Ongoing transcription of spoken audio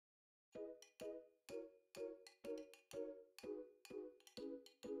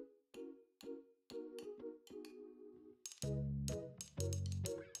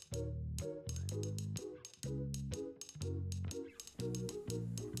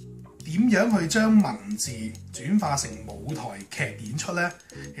點樣去將文字轉化成舞台劇演出呢？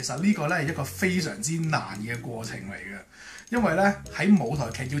其實呢個咧係一個非常之難嘅過程嚟嘅，因為咧喺舞台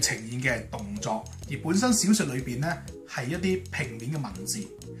劇要呈現嘅係動作，而本身小説裏邊咧係一啲平面嘅文字。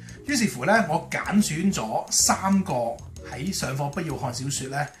於是乎咧，我揀選咗3個喺上課不要看小説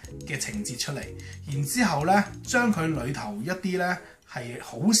咧嘅情節出嚟，然之後咧將佢裏頭一啲咧係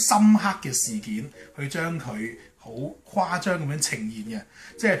好深刻嘅事件，去將佢好誇張咁樣呈現嘅，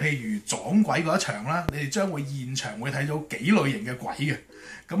即係譬如撞鬼嗰一場啦，你哋將會現場會睇到幾類型嘅鬼嘅。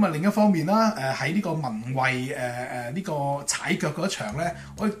咁啊另一方面啦，喺呢個文慧呢個踩腳嗰一場咧，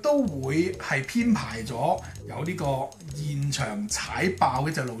我亦都會係編排咗有呢個現場踩爆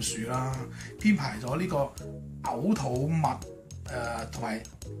一隻老鼠啦，編排咗呢個嘔吐物同埋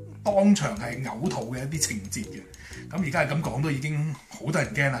當場係嘔吐嘅一啲情節嘅。咁而家係咁講都已經好得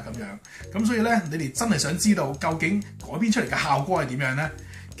人驚啦咁樣，咁所以咧你哋真係想知道究竟改編出嚟嘅效果係點樣咧？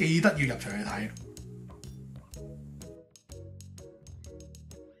記得要入場去睇。